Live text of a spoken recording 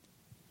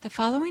The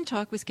following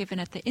talk was given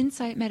at the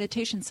Insight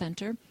Meditation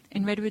Center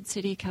in Redwood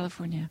City,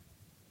 California.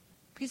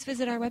 Please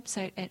visit our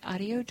website at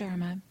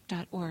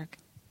audiodharma.org.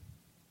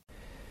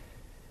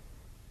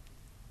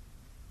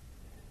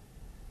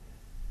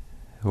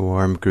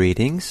 Warm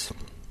greetings.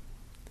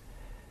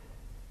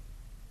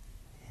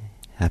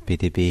 Happy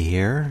to be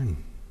here and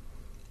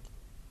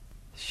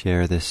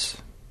share this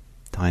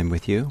time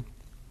with you.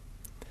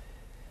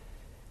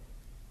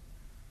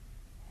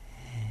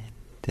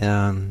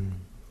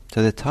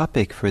 So the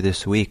topic for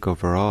this week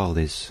overall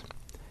is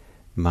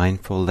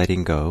mindful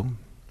letting go.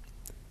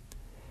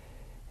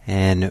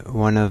 And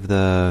one of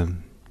the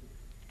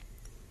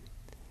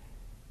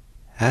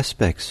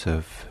aspects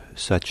of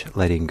such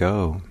letting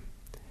go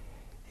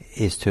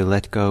is to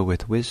let go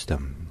with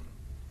wisdom,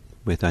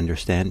 with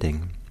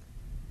understanding.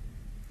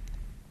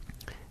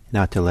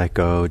 Not to let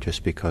go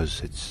just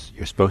because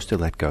you're supposed to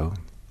let go.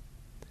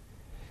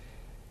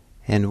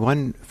 And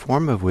one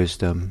form of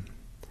wisdom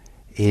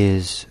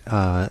is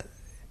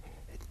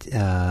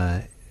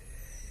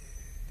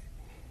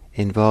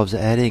involves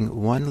adding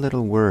one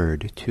little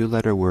word,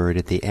 two-letter word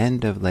at the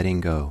end of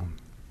letting go.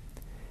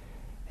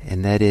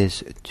 And that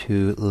is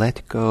to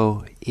let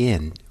go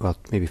in, well,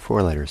 maybe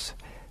 4 letters,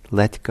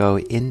 let go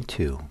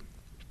into.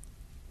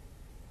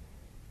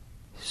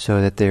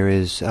 So that there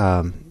is,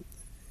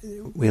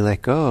 we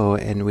let go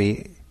and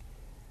we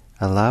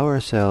allow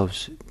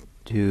ourselves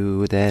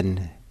to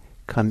then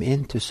come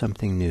into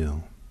something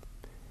new.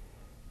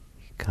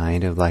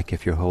 Kind of like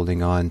if you're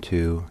holding on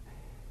to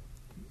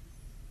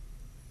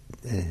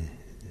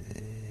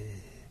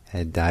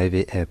a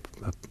diving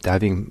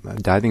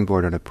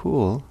board on a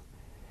pool,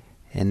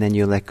 and then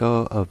you let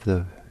go of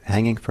the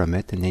hanging from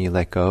it, and then you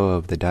let go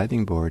of the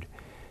diving board,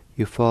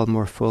 you fall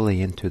more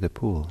fully into the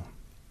pool.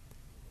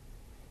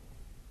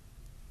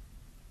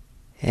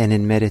 And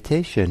in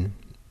meditation,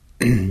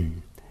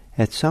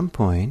 at some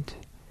point,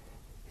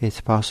 it's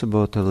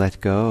possible to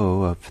let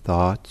go of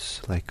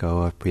thoughts, let go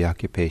of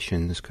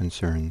preoccupations,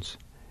 concerns,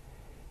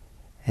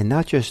 and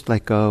not just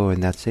let go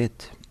and that's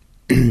it,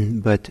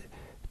 but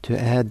to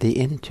add the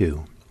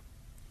into,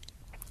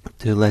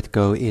 to let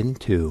go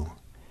into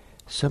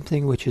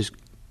something which is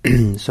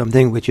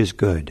something which is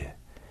good,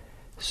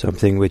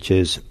 something which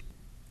is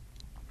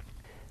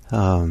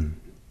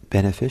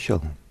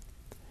beneficial,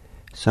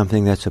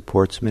 something that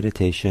supports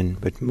meditation,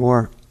 but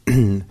more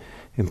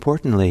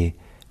importantly,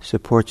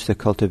 supports the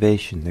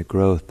cultivation, the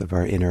growth of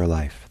our inner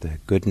life, the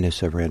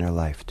goodness of our inner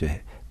life,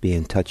 to be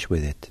in touch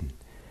with it and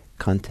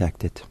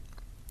contact it.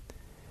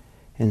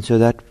 And so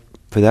that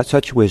for that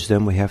such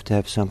wisdom, we have to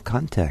have some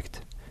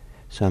contact,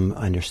 some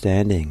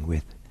understanding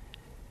with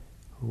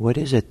what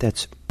is it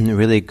that's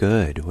really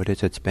good, what is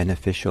it that's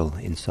beneficial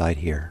inside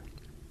here.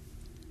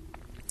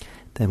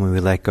 Then when we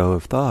let go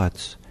of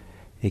thoughts,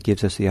 it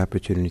gives us the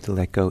opportunity to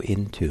let go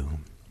into.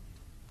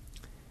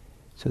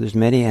 So there's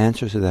many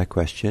answers to that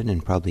question,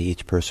 and probably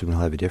each person will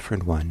have a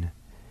different one.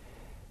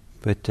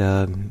 But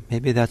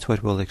maybe that's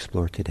what we'll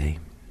explore today.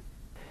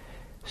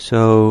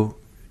 So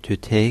to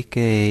take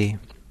a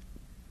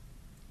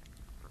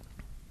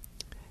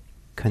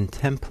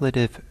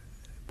contemplative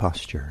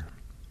posture,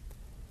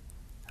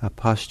 a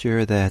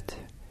posture that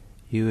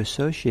you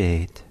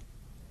associate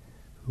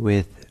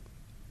with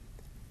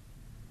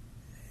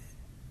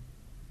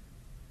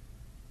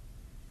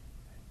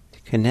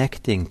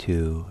connecting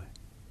to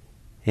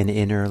an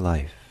inner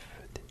life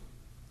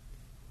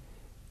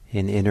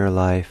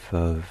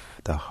of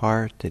the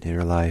heart, an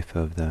inner life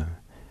of the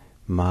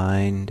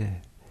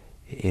mind,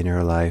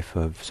 inner life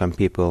of, some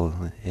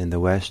people in the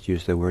West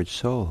use the word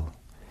soul,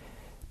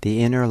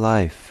 the inner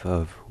life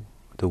of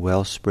the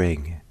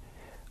wellspring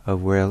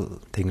of where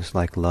things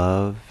like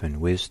love and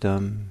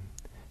wisdom,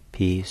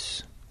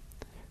 peace,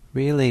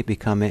 really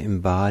become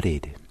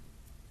embodied.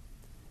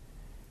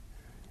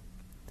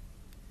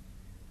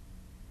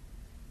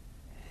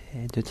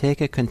 And to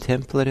take a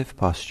contemplative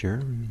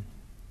posture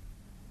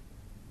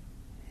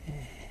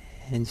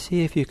and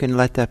see if you can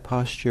let that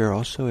posture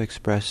also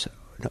express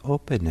an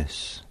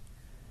openness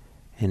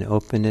in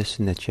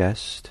the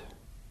chest,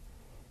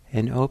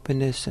 an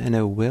openness and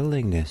a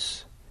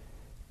willingness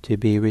to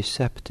be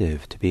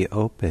receptive, to be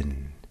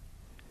open,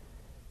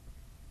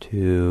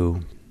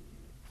 to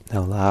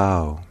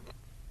allow.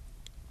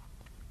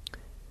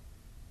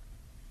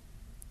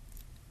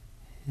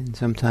 And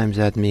sometimes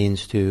that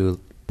means to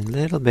a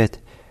little bit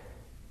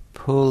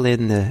pull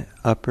in the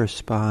upper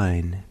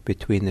spine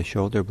between the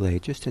shoulder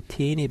blades, just a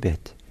teeny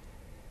bit,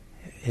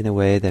 in a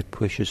way that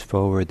pushes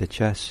forward the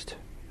chest,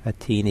 a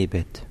teeny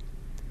bit.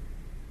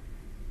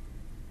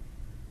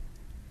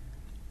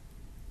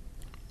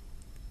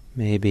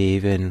 Maybe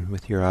even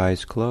with your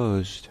eyes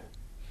closed,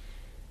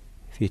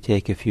 if you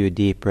take a few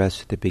deep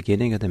breaths at the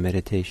beginning of the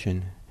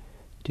meditation,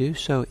 do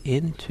so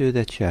into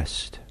the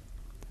chest,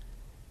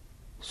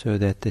 so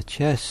that the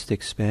chest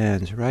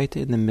expands right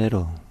in the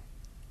middle,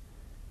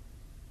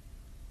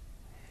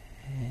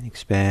 and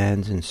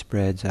expands and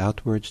spreads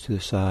outwards to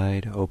the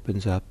side,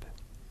 opens up.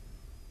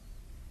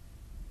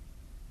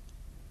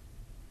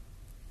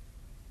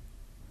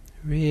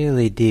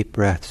 Really deep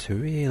breaths to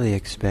really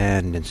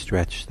expand and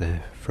stretch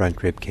the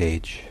front rib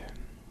cage,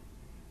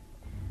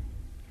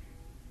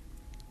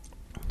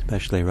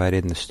 especially right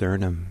in the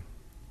sternum.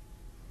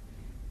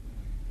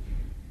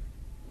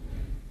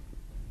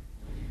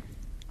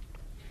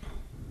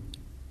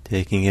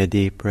 Taking a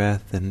deep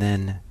breath, and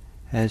then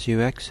as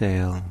you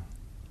exhale,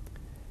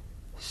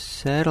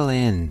 settle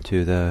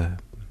into the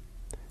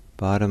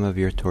bottom of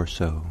your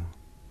torso.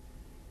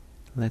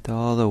 Let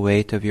all the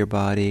weight of your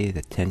body,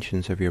 the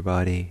tensions of your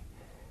body,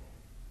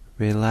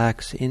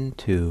 relax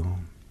into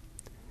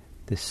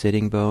the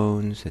sitting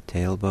bones, the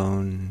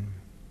tailbone,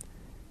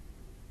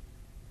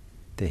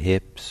 the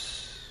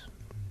hips,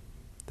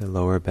 the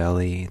lower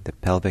belly, the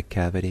pelvic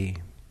cavity.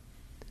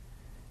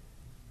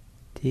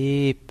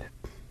 Deep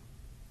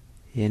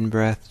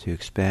in-breath to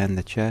expand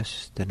the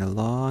chest, and a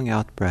long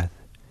out-breath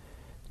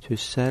to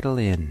settle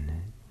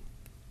in.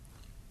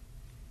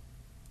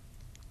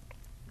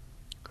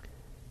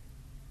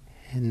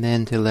 And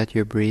then to let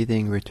your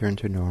breathing return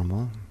to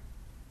normal.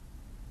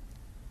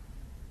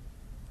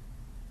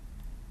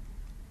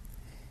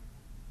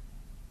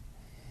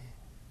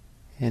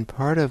 And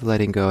part of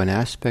letting go, an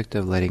aspect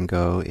of letting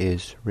go,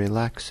 is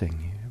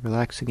relaxing.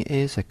 Relaxing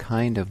is a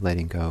kind of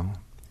letting go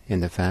in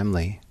the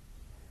family.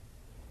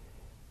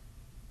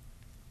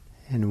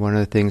 And one of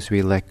the things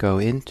we let go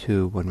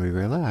into when we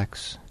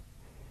relax,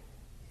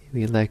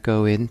 we let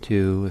go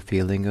into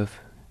a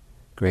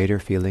greater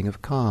feeling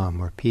of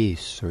calm or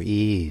peace or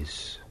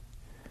ease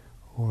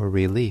or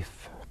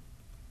relief.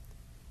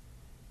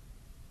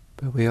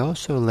 But we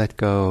also let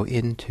go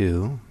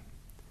into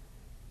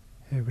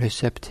a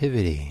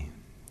receptivity,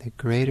 a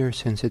greater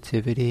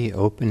sensitivity,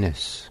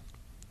 openness.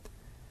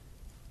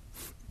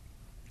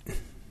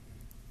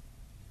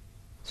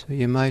 So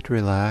you might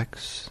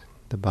relax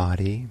the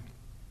body,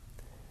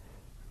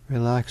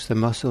 relax the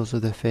muscles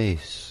of the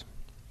face,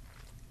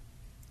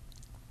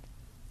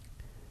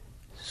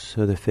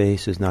 so the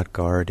face is not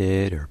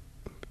guarded or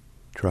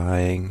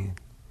drying,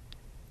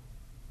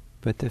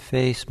 but the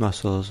face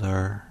muscles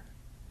are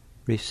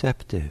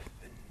receptive.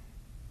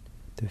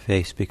 The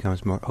face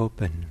becomes more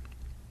open.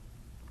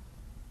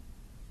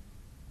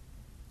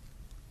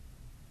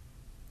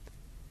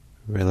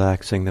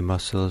 Relaxing the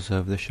muscles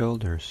of the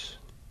shoulders.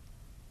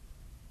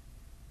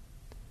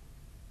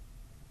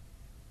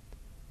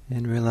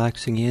 And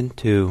relaxing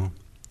into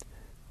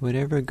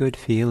whatever good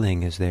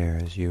feeling is there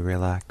as you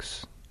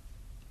relax.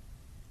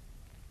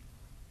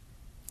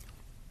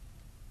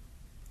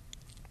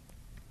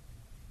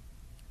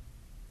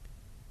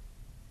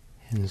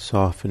 And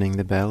softening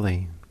the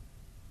belly,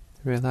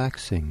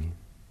 relaxing.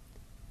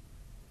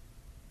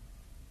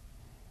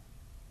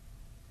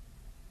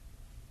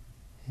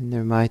 And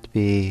there might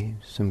be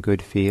some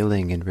good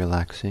feeling in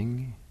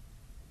relaxing,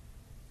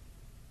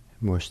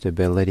 more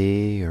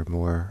stability or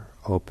more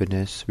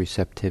openness,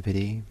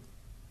 receptivity,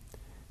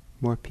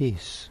 more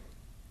peace.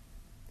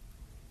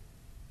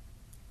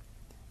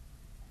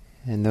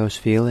 And those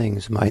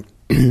feelings might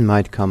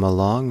might come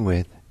along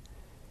with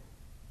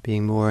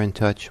being more in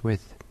touch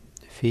with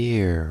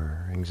fear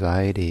or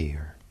anxiety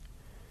or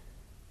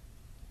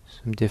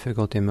some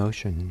difficult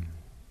emotion.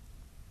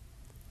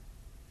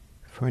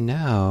 For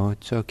now,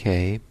 it's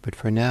okay, but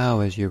for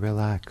now, as you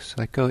relax,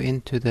 let go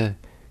into the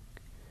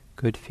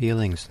good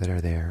feelings that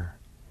are there.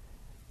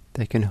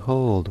 They can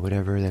hold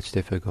whatever that's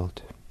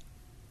difficult.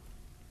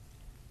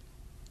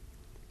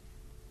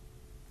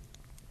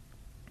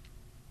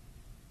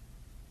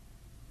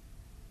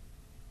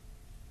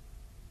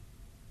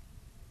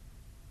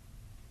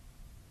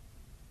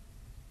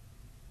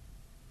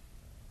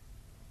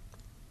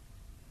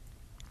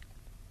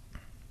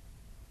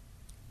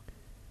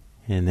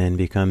 And then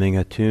becoming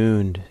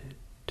attuned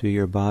to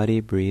your body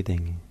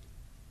breathing.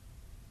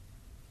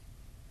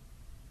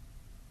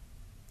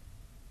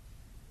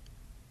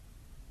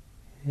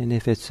 And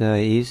if it's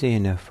easy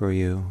enough for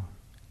you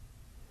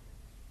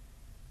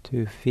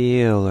to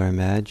feel or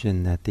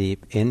imagine that the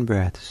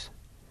in-breaths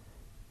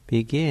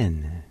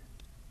begin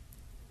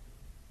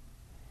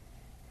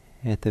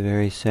at the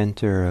very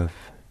center of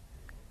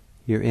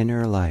your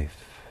inner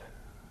life.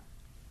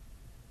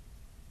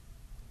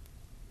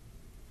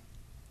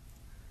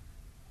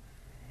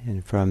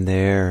 And from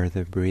there,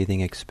 the breathing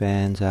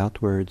expands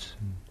outwards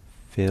and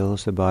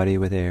fills the body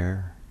with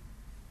air.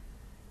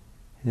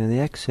 And in the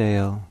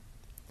exhale,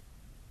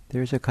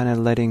 there's a kind of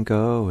letting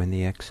go in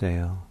the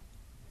exhale.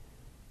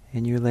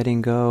 And you're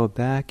letting go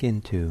back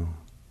into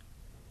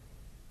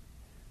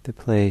the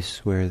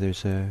place where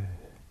there's a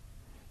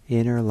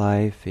inner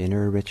life,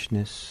 inner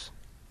richness,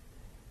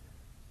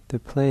 the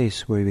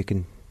place where we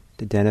can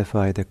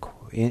identify the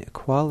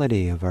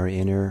quality of our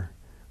inner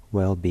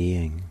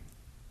well-being,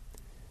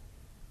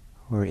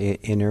 or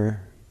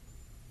inner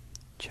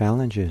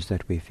challenges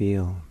that we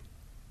feel.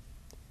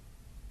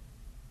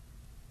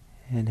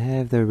 And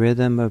have the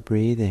rhythm of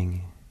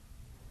breathing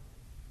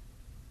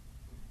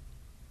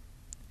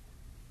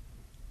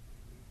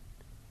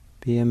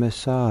be a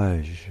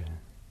massage,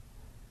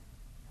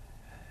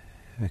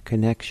 a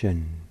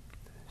connection,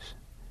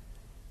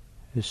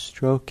 a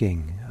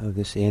stroking of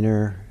this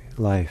inner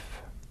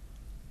life.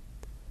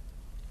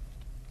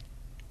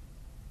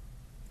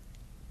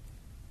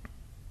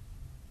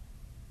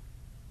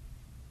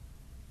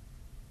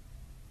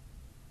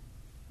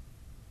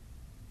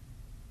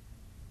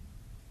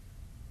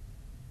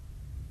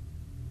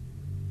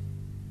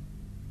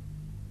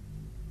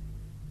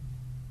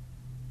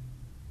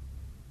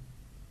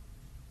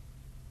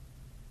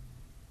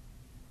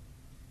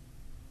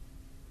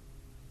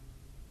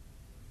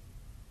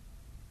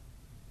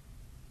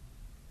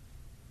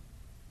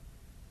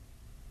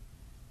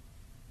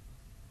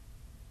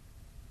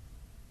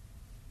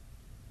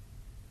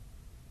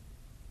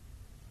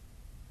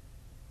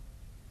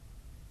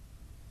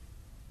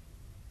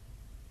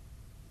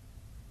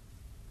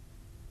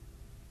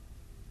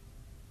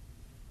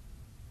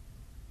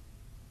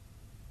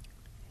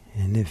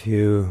 And if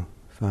you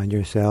find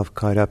yourself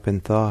caught up in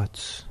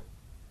thoughts,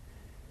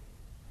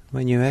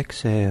 when you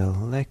exhale,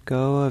 let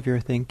go of your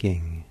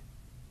thinking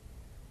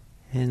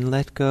and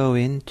let go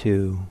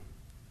into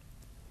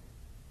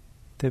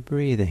the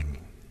breathing.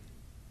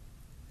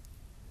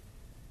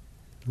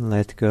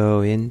 Let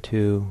go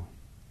into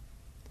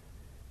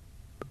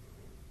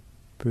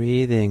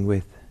breathing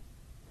with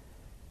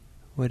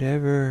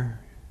whatever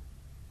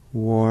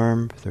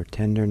warmth or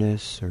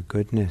tenderness or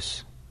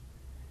goodness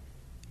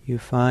you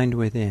find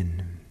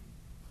within.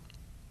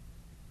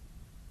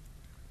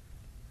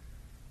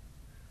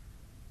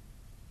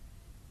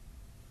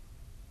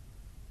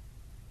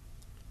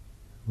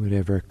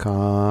 Whatever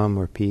calm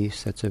or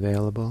peace that's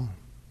available.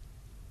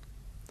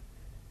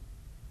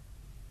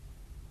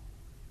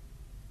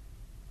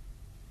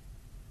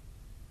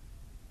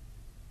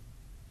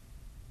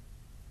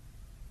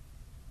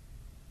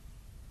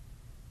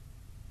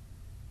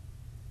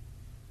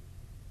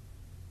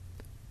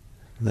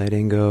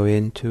 Letting go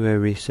into a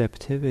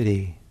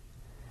receptivity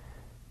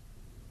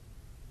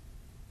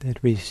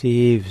that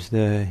receives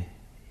the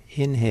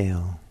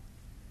inhale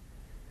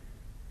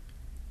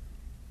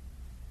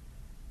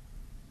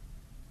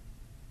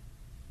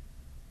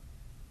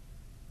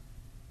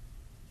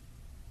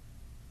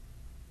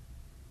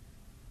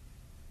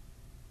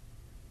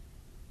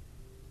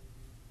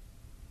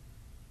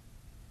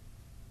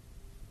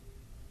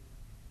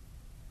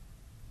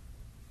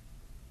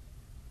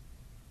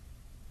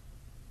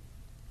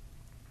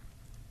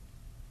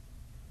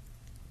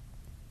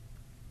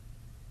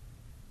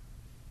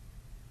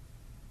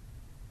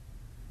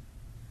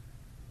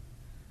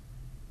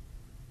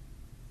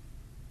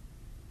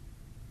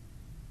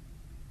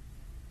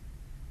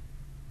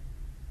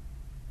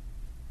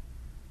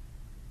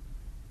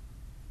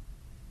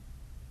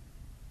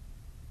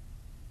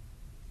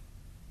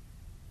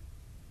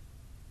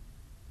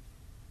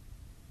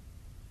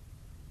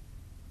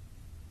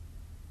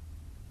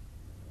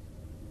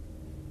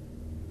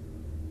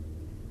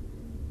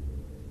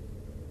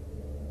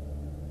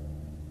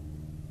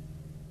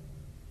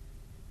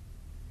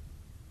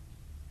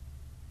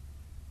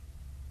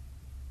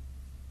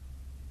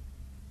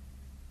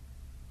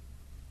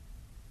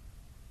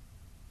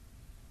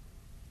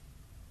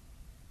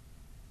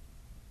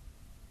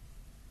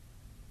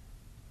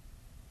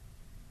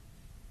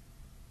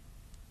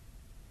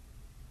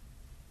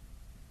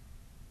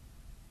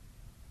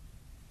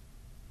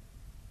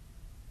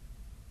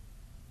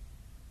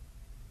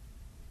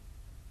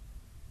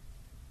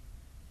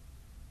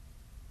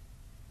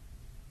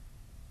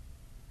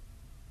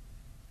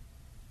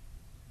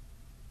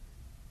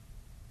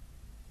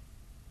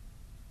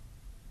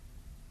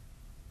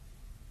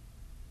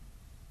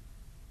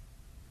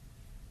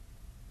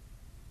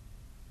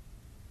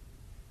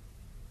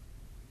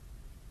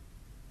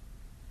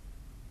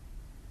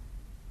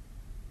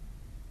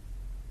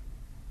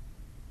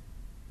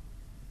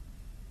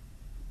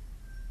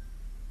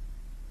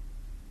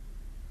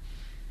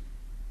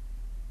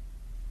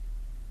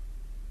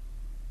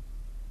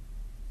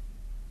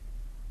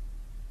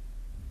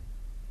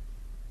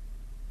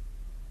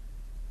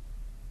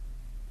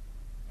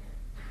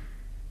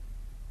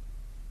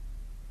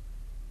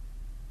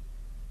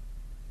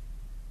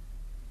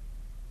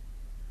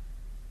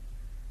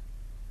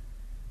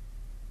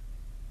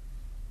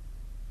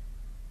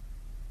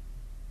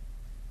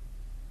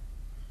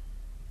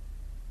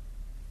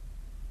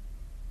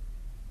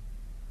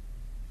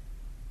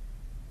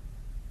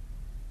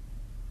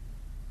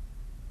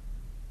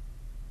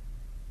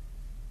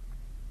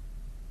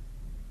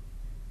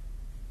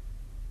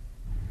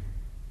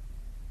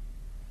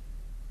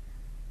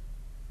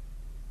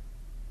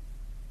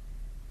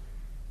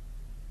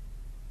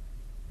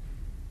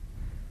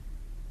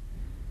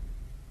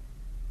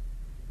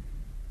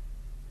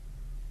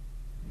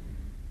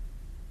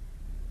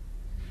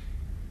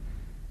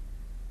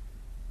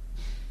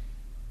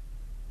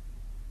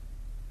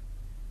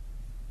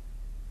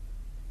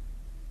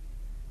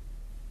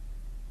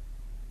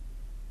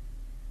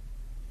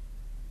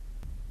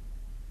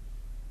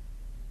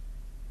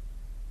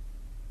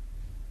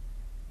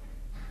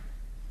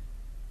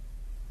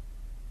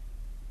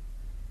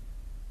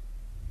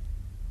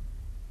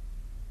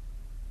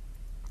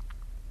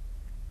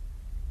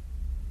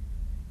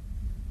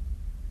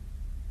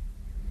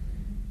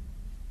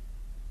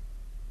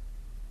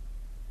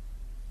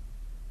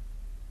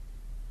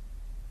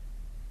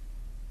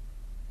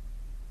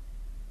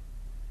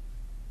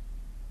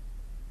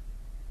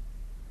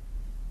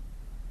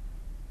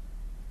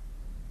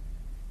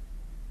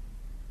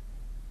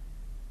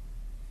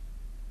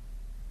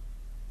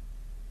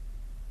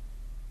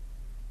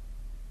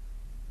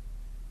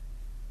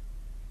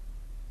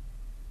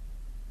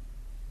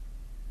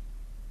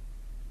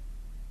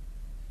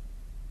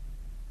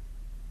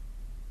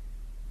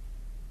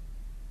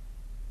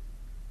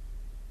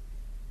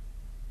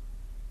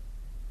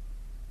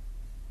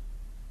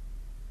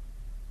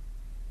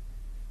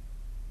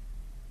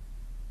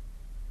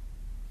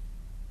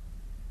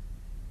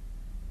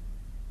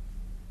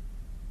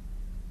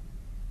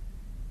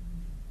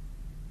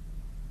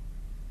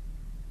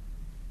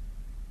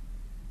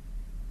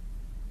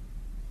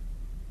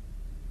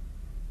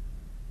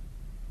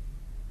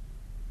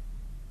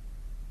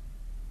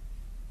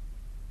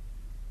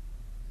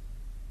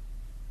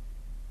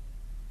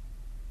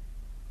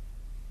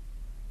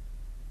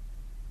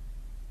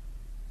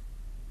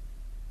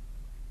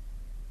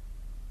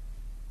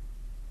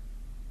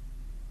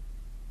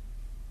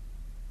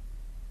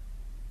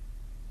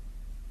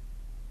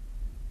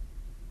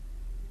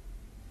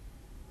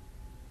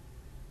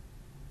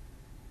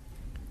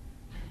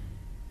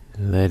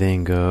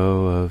letting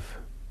go of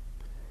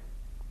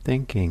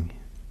thinking.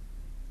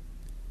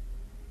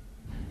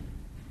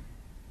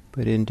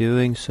 But in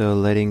doing so,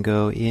 letting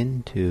go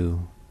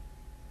into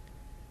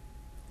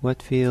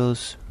what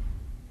feels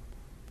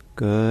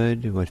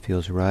good, what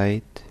feels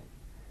right,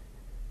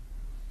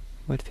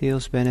 what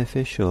feels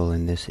beneficial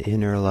in this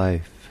inner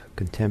life,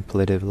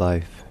 contemplative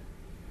life.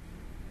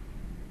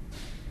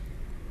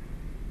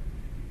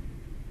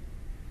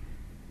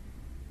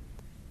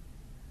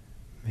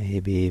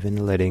 Maybe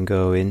even letting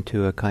go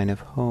into a kind of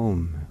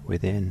home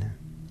within.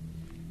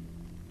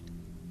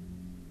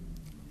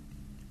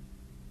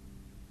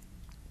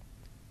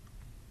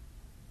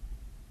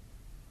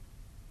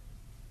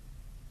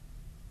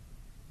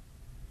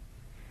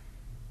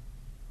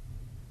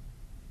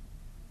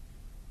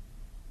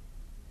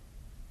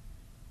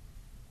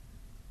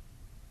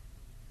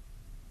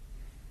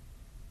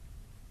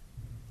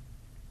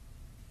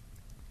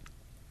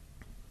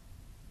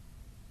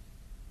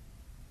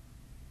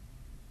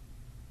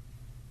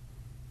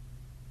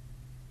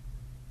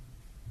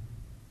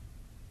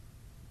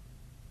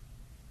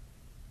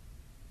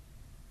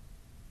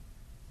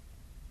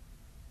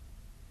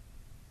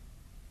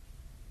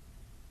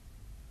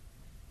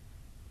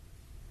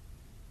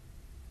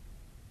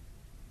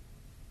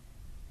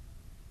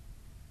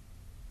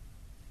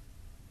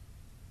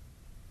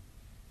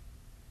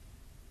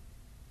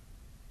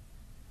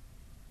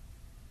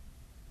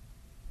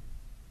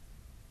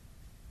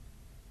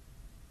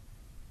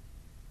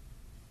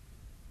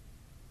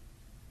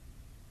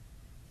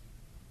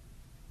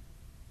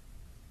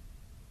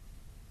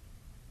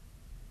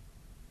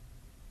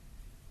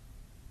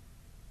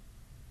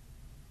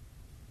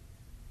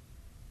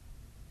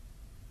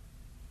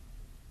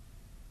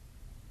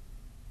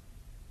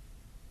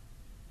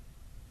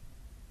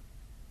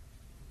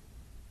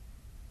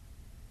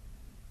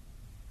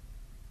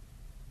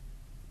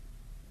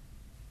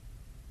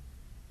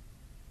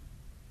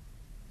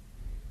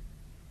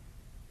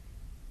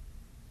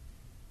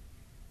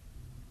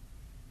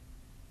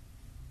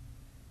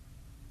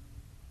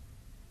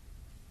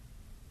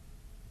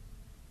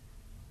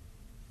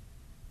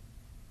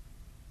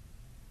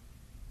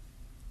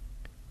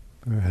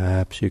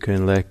 Perhaps you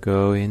can let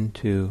go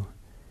into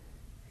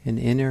an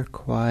inner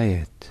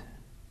quiet,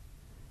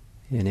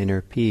 an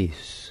inner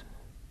peace,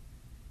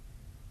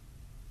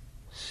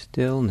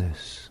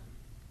 stillness.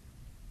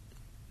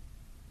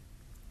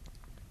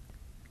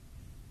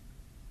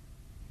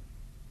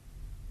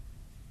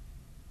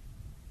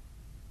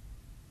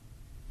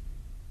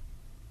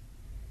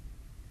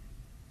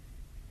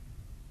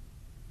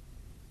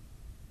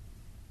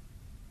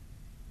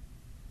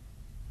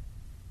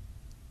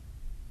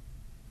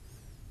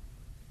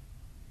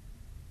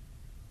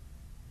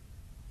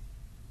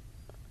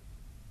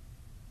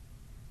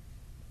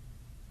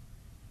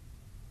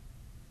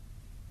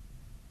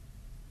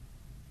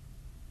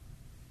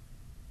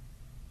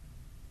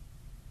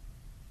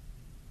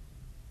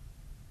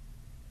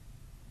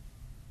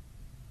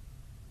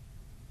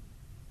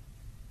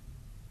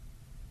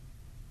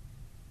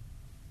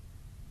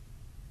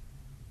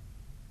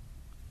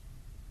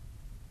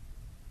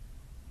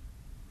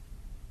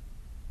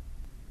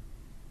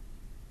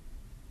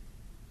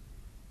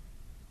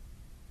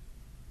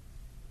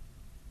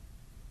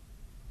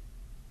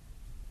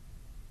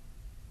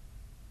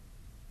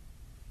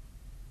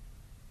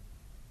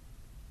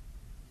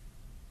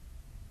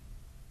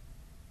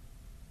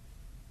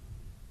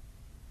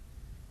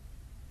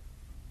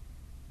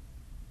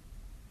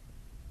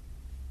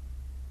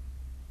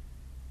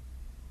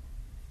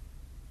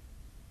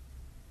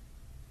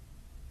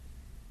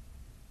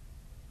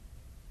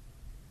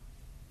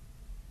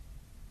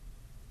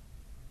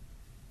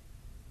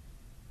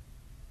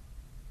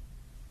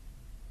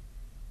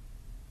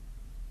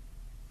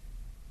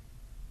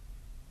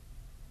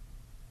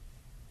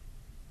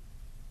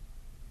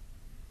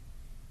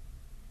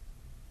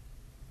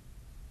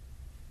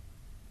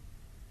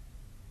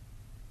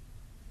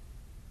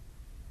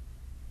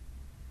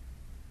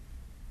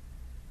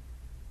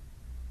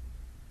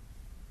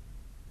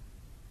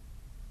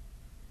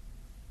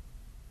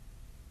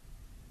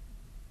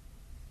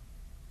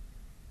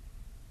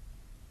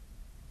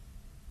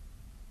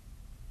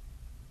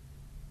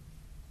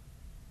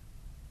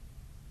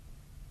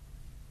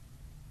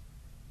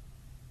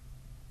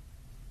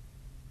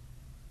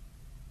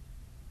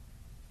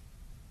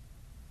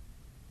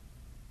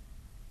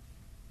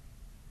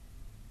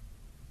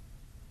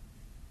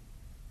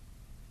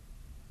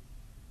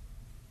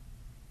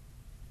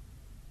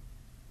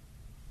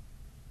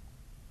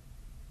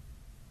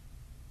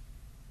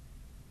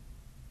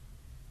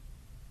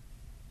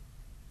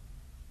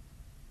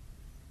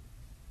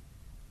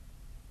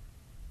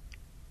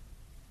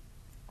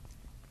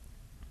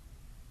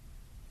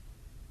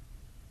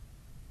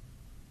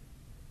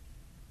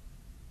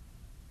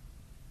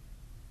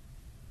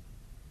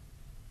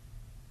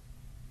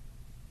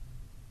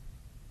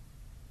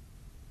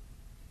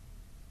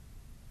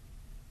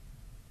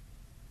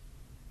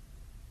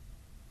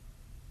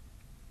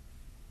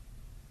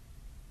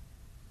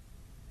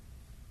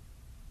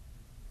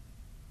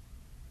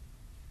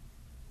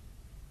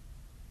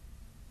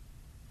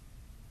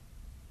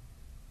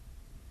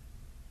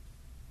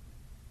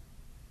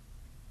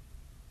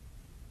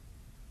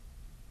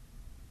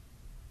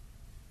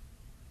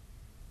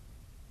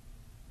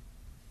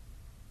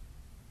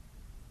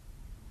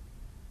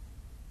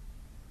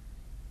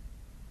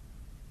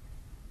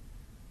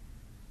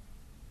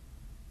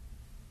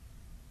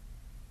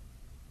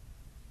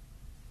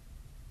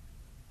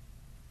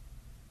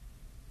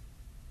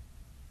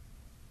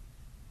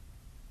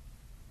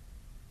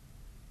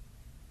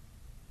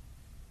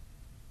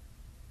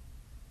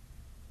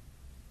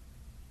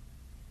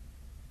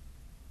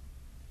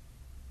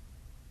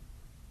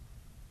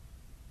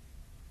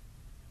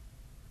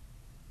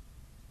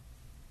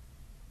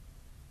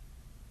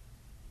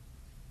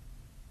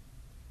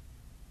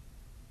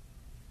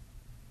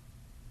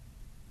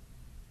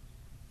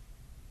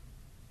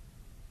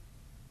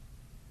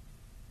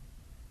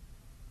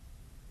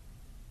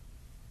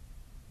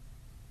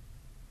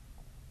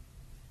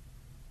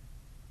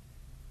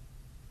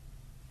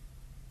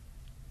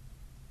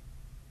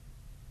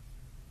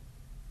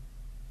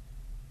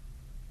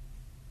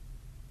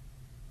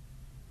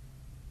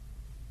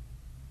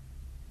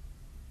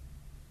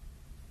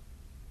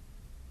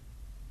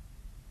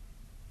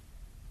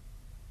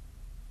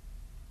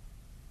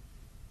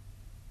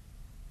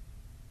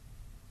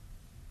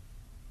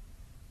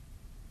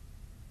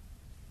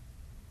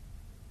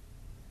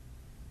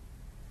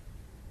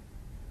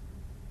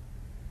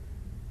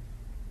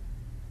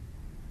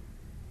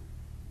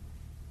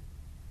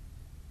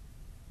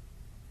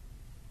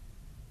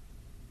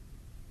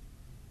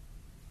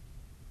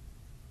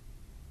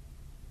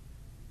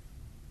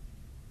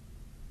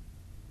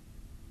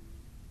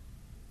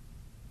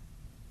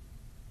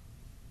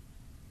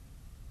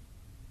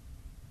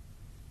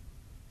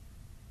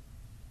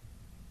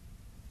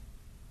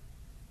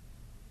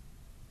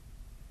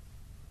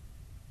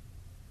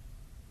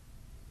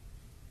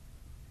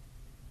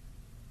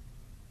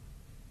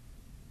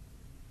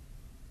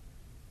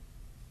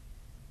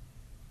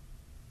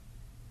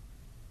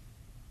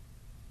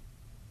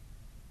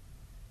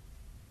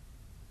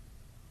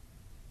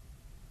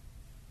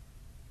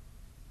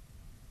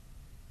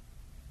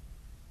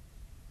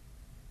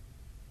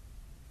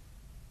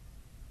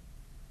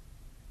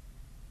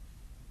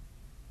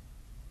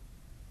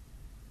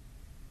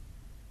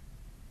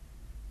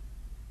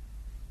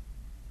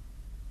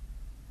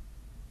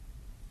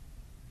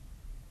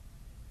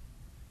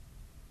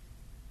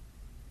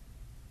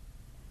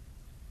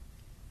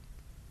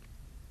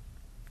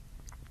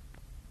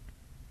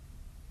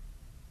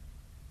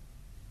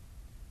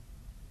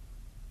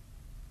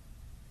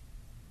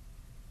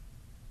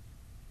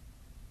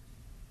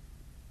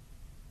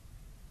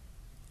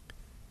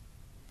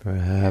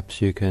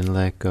 Perhaps you can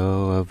let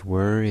go of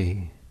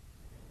worry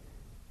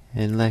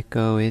and let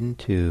go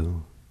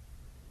into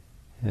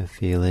a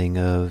feeling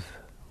of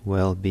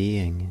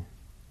well-being.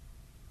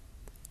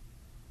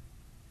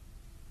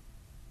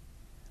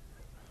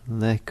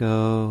 Let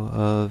go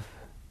of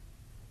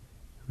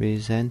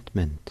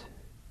resentment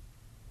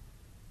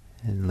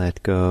and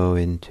let go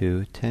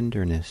into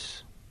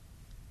tenderness.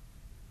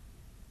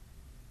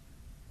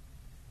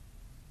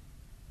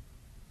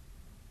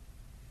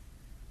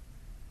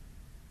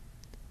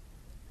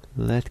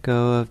 Let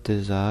go of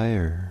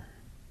desire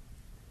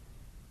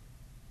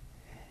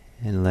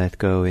and let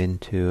go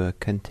into a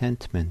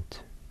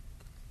contentment.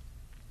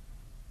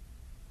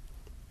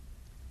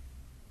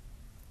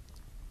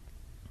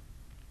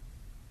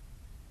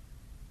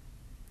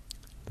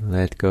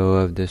 Let go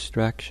of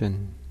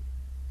distraction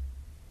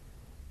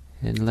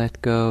and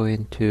let go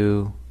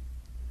into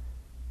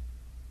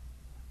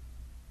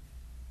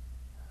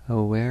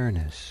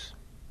awareness.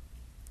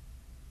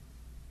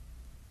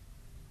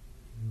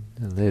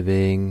 The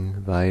living,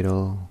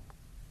 vital,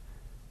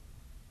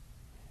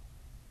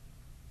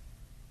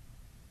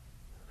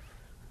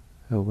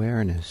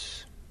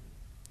 awareness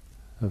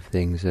of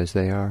things as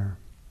they are.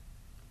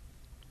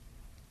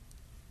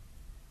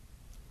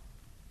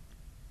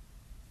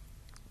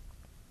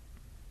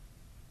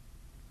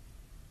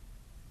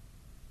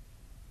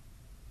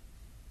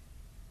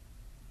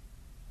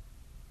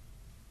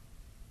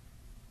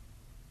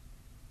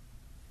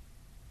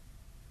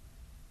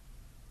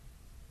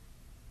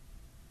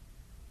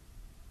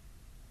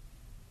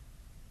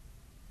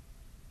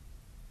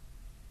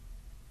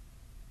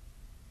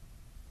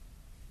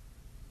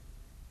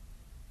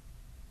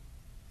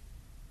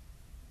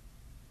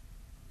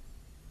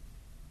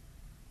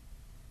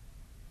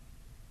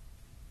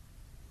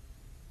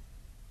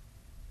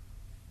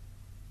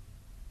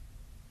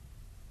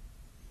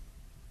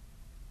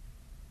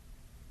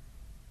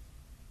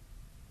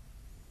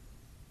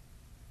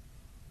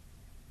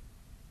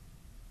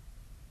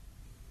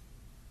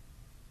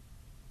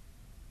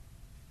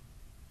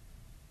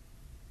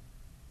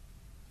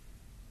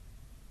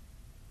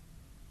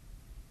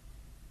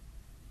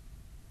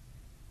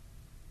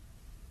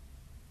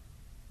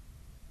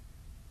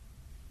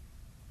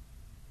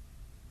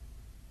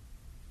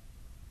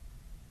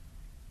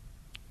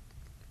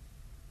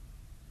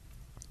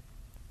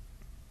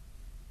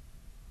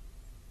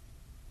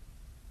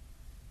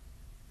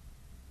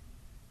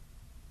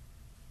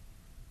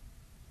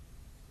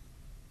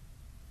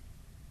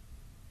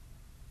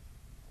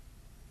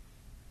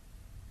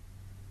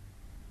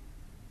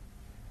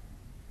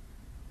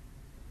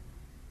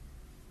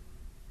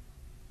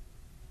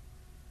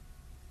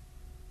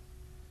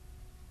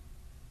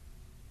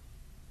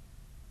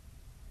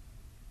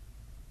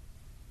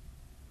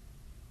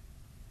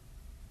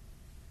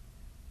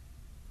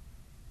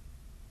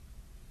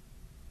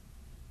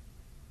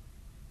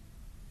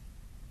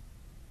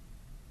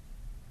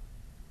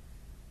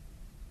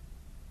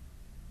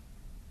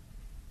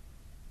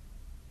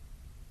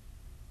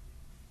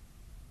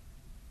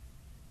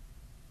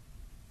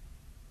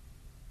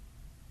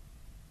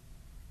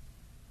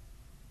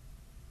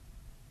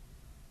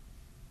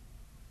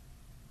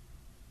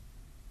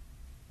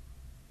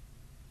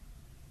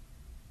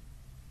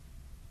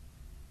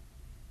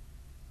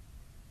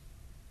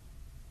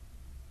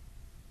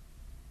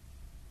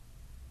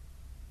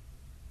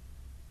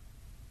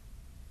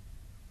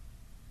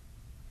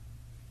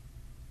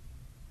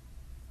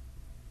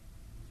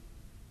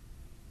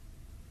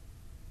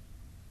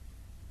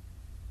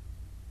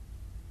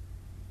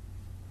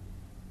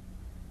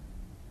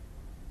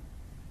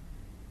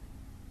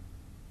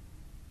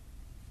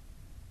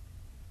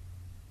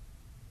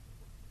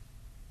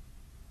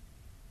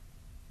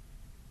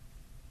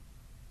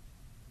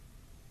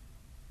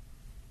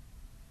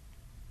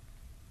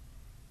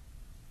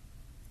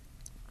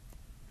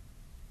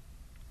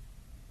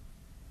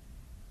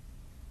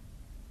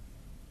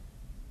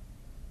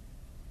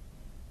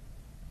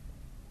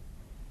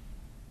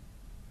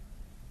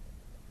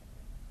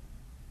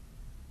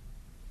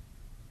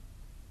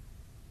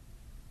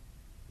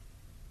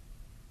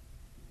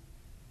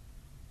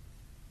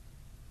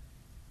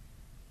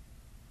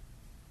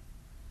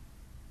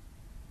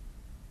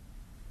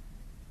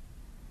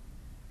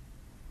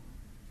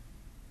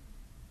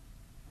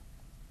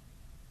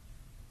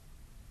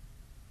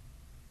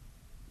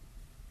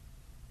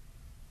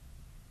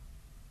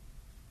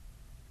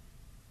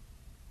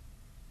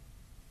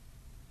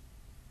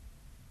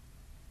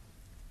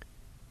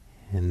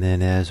 And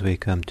then as we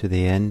come to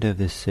the end of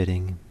this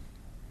sitting,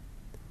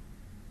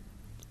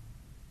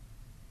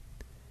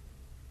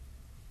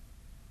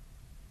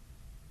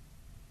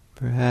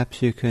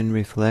 perhaps you can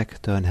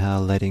reflect on how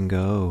letting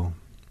go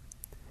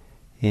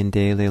in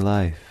daily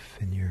life,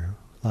 in your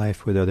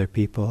life with other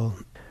people,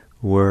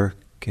 work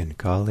and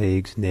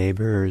colleagues,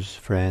 neighbors,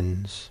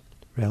 friends,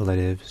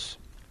 relatives,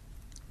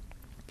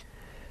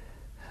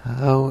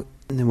 how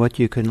and what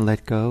you can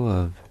let go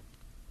of.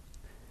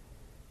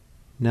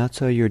 Not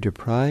so you're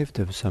deprived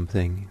of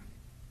something,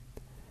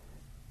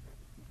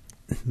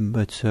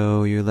 But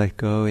so you let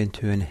go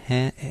into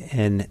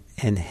an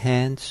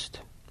enhanced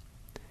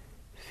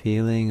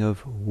feeling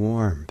of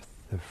warmth,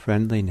 of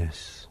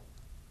friendliness,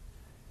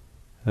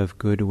 of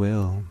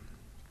goodwill,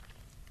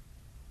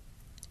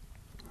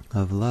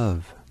 of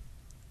love.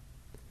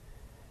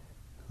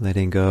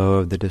 Letting go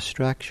of the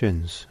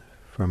distractions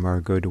from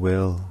our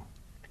goodwill,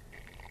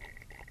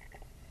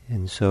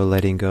 and so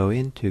letting go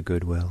into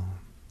goodwill.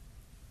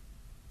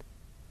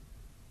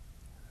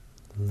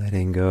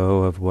 Letting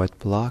go of what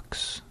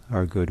blocks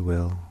our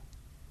goodwill,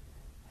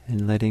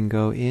 and letting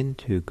go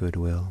into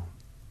goodwill.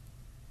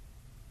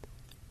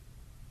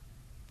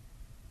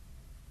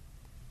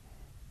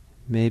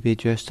 Maybe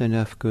just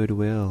enough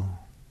goodwill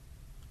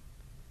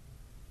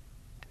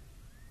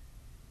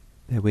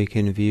that we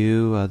can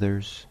view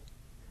others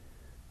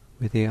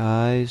with the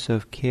eyes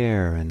of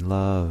care and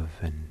love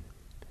and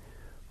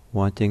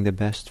wanting the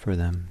best for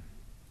them.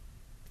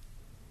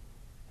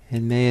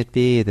 And may it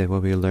be that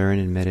what we learn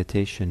in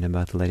meditation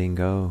about letting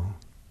go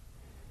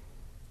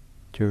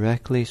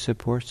directly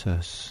supports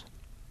us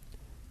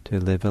to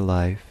live a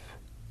life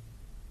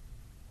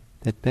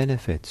that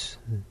benefits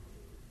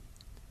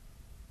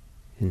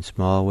in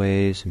small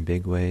ways and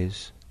big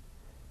ways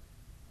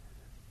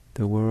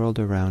the world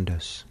around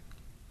us.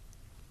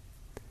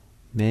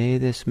 May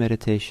this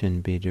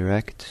meditation be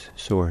direct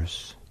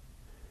source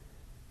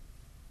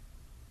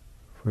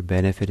for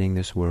benefiting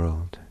this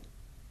world,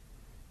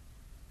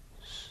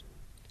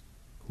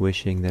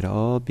 wishing that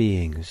all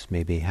beings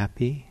may be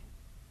happy,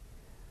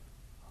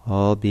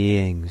 all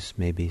beings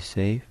may be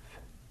safe,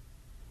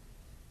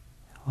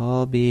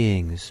 all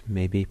beings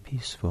may be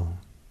peaceful,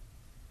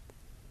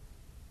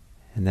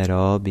 and that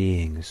all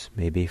beings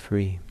may be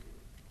free.